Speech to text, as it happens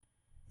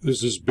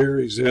This is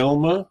Barry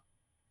Zalma,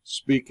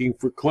 speaking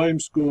for Claim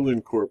School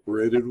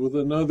Incorporated with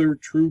another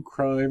true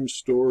crime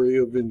story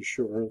of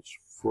insurance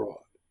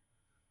fraud.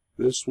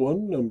 This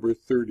one, number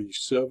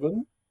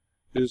 37,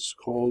 is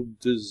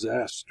called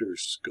Disaster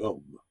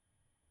Scum.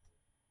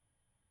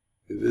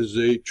 It is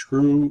a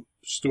true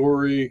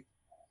story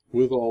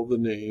with all the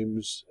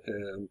names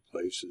and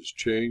places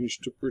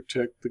changed to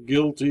protect the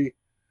guilty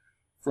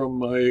from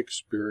my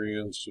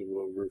experience of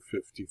over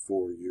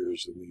 54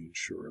 years in the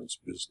insurance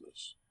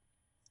business.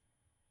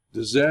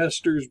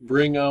 Disasters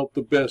bring out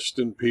the best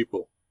in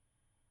people.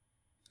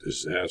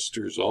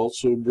 Disasters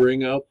also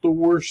bring out the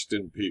worst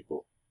in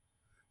people.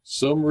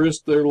 Some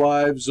risk their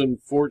lives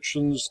and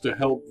fortunes to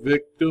help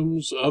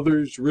victims,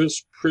 others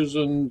risk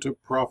prison to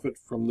profit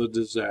from the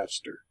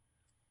disaster.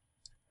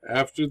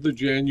 After the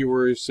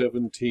January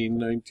 17,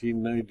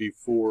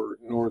 1994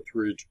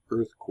 Northridge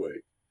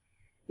earthquake,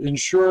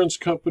 insurance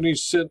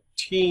companies sent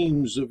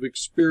teams of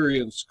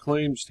experienced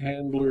claims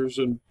handlers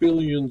and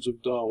billions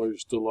of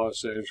dollars to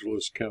Los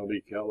Angeles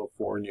County,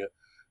 California,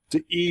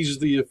 to ease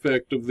the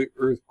effect of the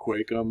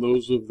earthquake on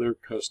those of their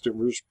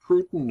customers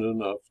prudent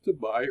enough to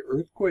buy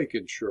earthquake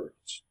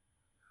insurance.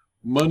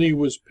 Money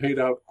was paid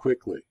out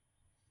quickly.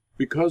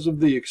 Because of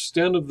the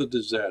extent of the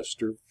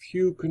disaster,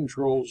 few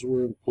controls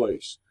were in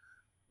place.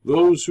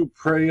 Those who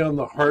prey on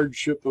the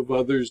hardship of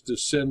others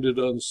descended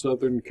on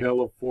Southern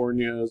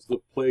California as the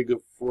plague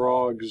of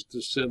frogs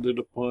descended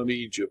upon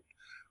Egypt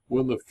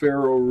when the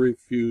Pharaoh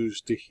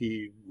refused to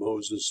heed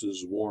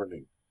Moses'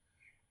 warning.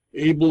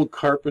 Abel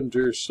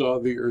Carpenter saw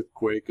the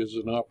earthquake as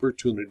an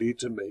opportunity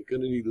to make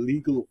an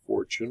illegal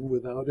fortune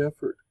without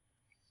effort.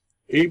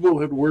 Abel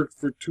had worked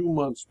for 2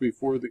 months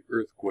before the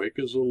earthquake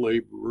as a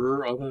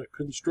laborer on a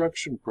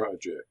construction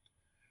project.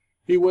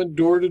 He went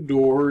door to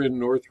door in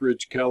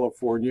Northridge,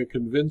 California,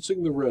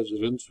 convincing the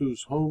residents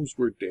whose homes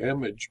were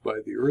damaged by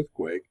the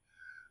earthquake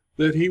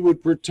that he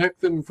would protect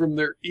them from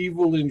their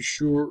evil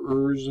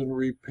insurers and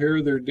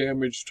repair their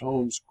damaged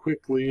homes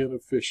quickly and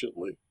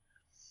efficiently.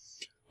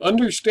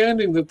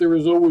 Understanding that there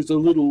is always a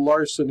little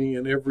larceny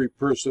in every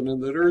person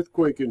and that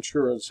earthquake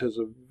insurance has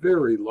a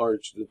very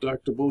large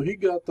deductible, he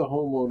got the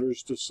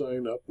homeowners to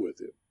sign up with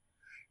him.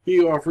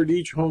 He offered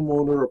each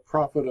homeowner a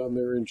profit on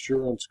their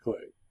insurance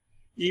claim.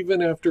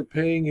 Even after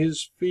paying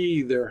his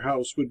fee, their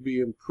house would be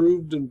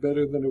improved and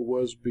better than it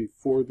was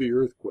before the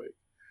earthquake.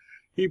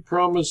 He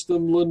promised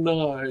them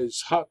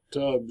lanais, hot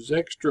tubs,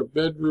 extra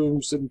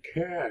bedrooms, and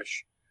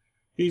cash.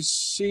 He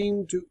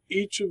seemed to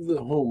each of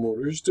the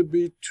homeowners to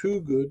be too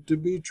good to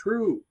be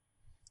true.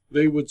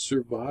 They would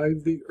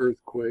survive the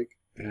earthquake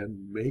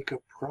and make a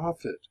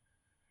profit.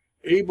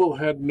 Abel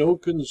had no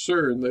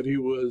concern that he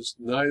was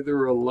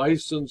neither a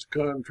licensed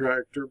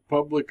contractor,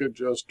 public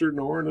adjuster,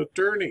 nor an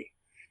attorney.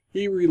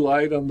 He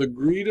relied on the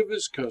greed of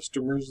his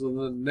customers and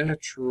the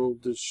natural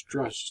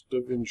distrust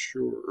of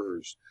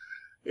insurers.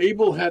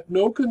 Abel had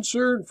no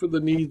concern for the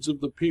needs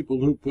of the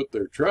people who put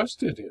their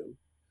trust in him.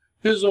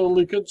 His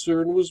only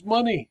concern was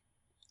money.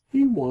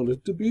 He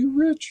wanted to be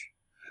rich.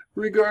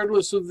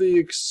 Regardless of the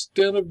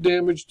extent of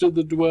damage to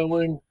the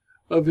dwelling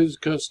of his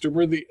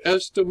customer, the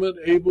estimate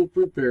Abel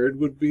prepared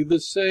would be the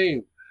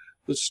same.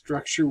 The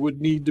structure would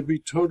need to be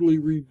totally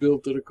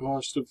rebuilt at a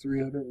cost of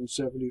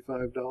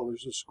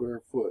 $375 a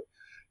square foot.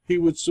 He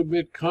would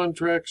submit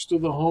contracts to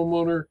the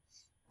homeowner,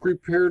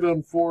 prepared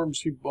on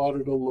forms he bought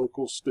at a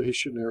local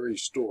stationery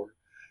store.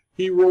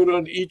 He wrote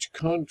on each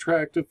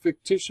contract a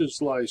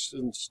fictitious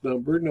license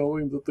number,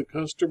 knowing that the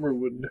customer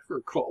would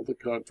never call the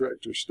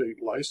contractor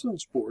state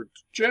license board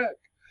to check.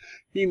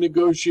 He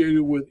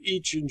negotiated with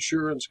each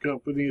insurance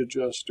company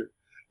adjuster.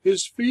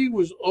 His fee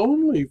was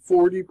only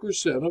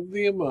 40% of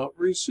the amount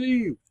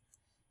received.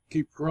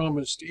 He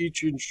promised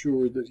each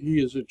insured that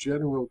he, as a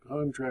general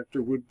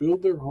contractor, would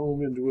build their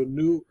home into a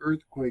new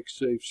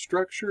earthquake-safe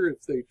structure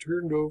if they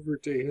turned over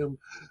to him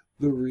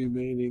the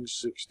remaining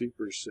 60%.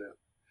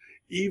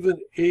 Even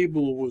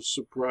Abel was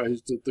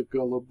surprised at the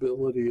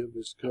gullibility of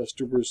his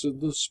customers and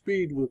the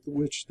speed with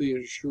which the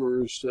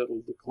insurers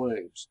settled the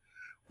claims.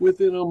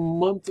 Within a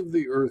month of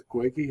the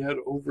earthquake, he had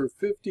over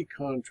 50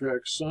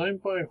 contracts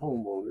signed by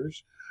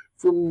homeowners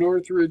from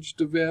Northridge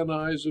to Van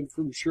Nuys and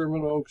from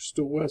Sherman Oaks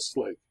to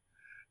Westlake.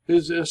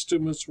 His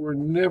estimates were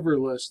never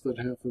less than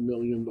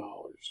 $500,000.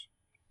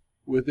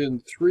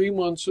 Within 3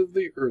 months of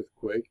the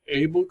earthquake,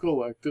 Abel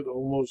collected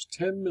almost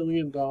 $10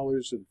 million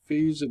in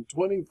fees and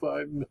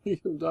 $25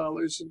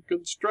 million in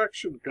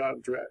construction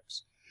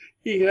contracts.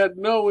 He had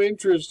no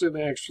interest in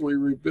actually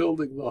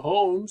rebuilding the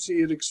homes. He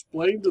had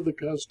explained to the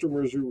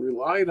customers who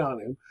relied on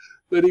him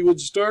that he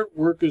would start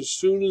work as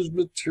soon as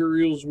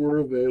materials were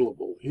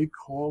available. He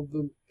called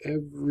them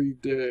every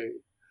day.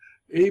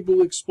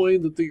 Abel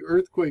explained that the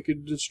earthquake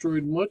had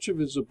destroyed much of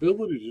his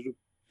ability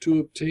to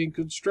obtain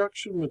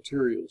construction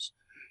materials.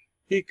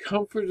 He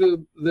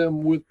comforted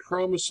them with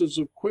promises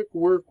of quick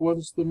work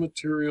once the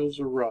materials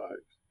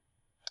arrived.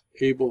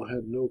 Abel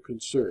had no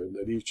concern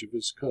that each of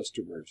his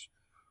customers,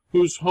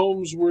 whose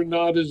homes were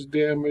not as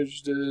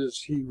damaged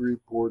as he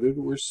reported,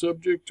 were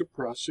subject to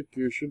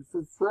prosecution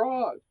for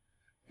fraud.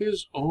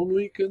 His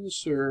only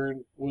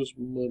concern was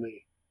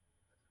money.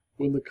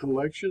 When the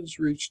collections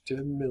reached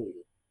 10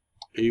 million,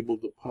 Abel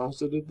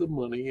deposited the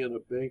money in a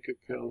bank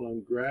account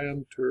on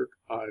Grand Turk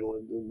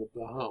Island in the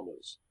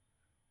Bahamas,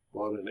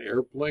 bought an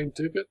airplane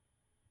ticket,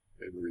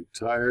 and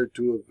retired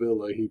to a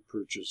villa he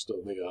purchased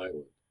on the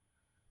island.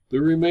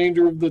 The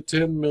remainder of the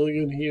 10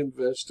 million he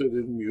invested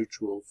in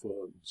mutual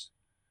funds.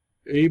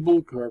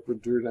 Abel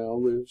Carpenter now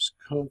lives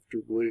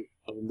comfortably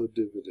on the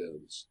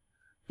dividends.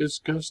 His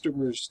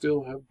customers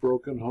still have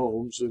broken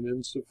homes and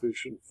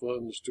insufficient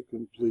funds to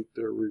complete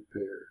their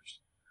repairs.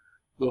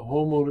 The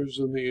homeowners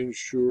and the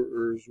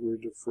insurers were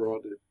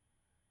defrauded.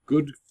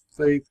 Good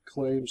faith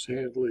claims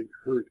handling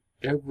hurt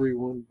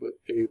everyone but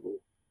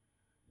Abel.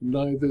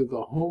 Neither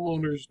the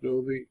homeowners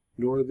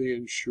nor the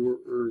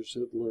insurers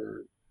had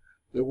learned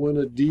that when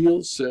a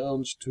deal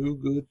sounds too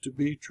good to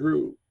be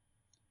true,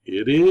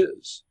 it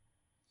is.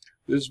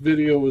 This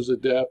video was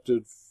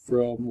adapted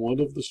from one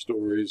of the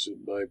stories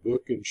in my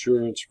book,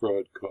 Insurance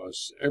Fraud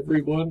Costs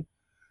Everyone,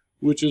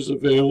 which is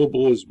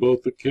available as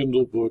both a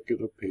Kindle book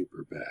and a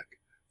paperback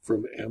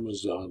from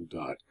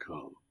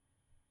Amazon.com.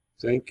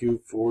 Thank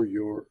you for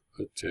your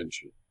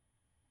attention.